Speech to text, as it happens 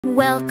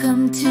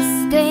Welcome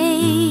to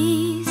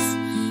space.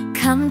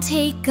 Come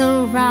take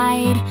a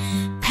ride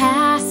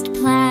past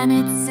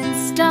planets and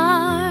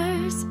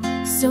stars,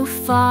 so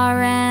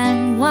far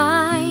and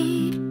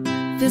wide.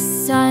 The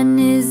sun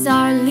is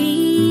our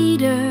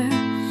leader,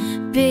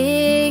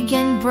 big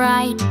and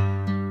bright,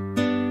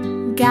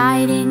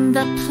 guiding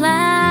the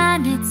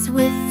planets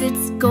with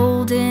its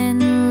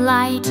golden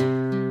light.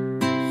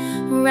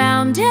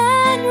 Round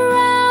and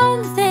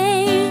round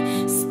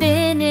they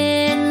spin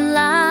in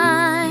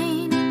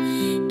line,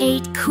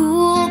 8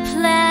 cool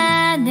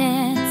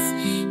planets,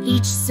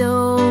 each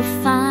so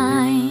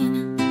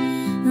fine.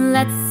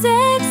 Let's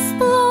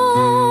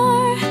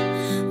explore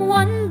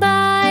one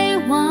by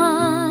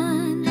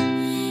one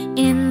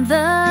in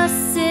the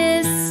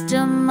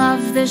system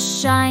of the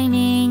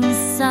shining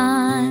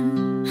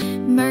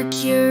sun.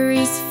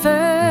 Mercury's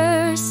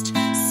first,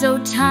 so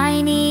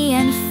tiny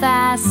and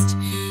fast,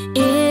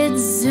 it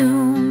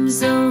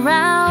zooms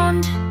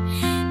around,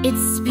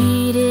 its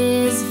speed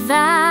is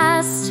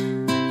vast.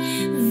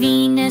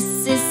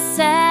 Venus is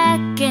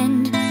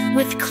second,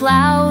 with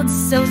clouds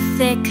so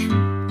thick,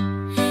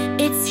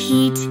 its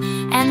heat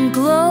and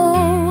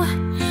glow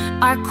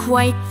are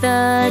quite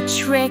the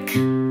trick.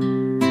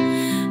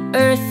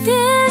 Earth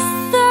is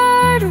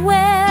third,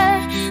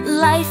 where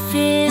life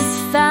is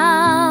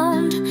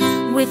found,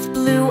 with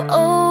blue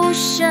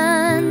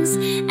oceans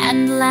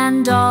and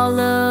land all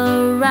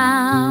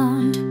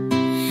around.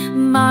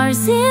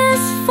 Mars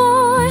is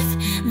fourth,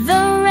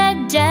 the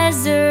red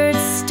desert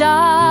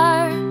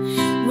star,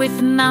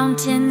 with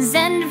mountains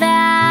and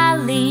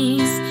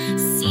valleys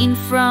seen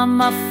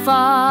from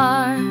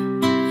afar.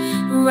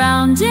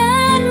 Round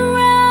and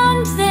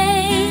round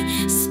they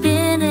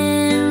spin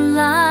in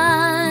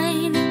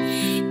line,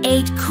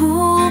 8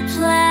 cool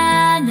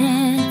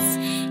planets,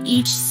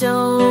 each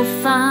so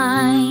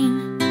fine.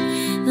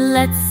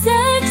 Let's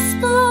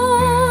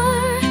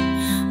explore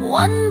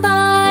one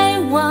by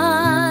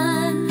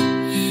one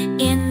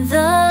in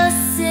the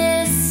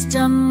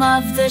system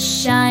of the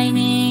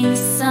shining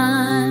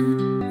sun.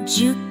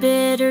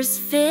 Jupiter's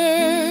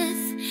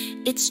fifth,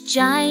 it's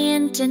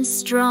giant and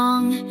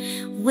strong,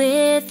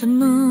 with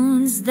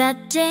moons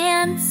that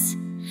dance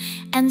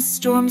and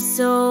storms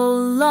so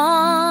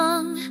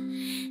long.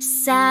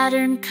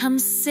 Saturn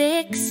comes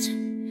sixth,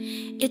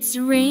 its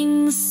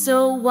rings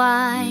so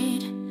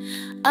wide,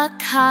 a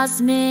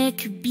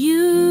cosmic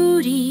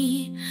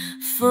beauty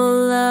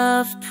full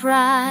of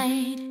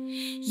pride.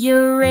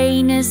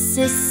 Uranus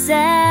is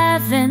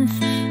seventh,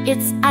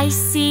 it's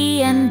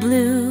icy and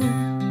blue,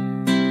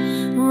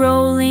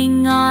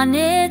 rolling on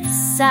its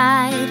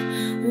side,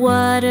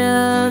 what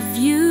a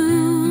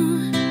view.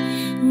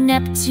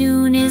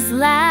 Neptune is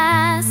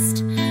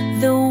last,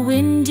 the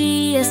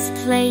windiest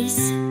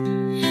place,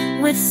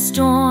 with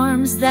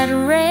storms that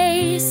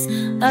race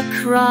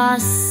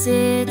across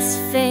its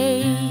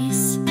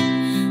face.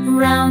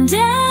 Round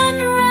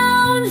and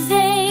round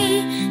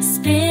they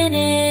spin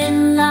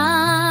in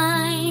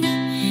line,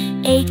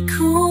 8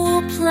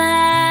 cool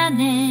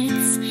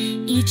planets,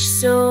 each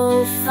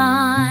so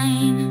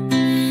fine.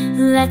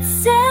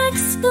 Let's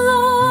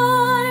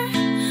explore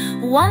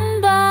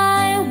one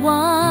by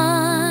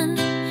one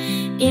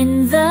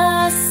in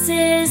the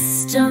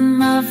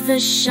system of the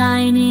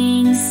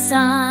shining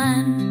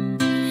sun.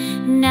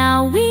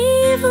 Now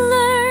we've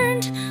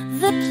learned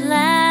the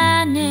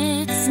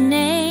planets'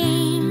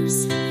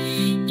 names,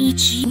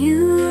 each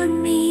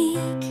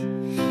unique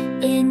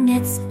in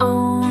its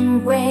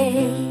own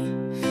way.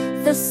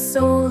 The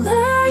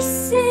solar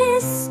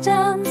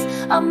system's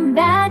a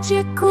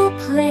magical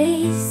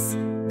place,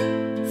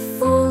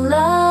 full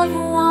of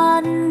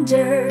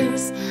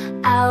wonders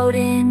out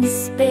in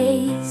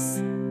space.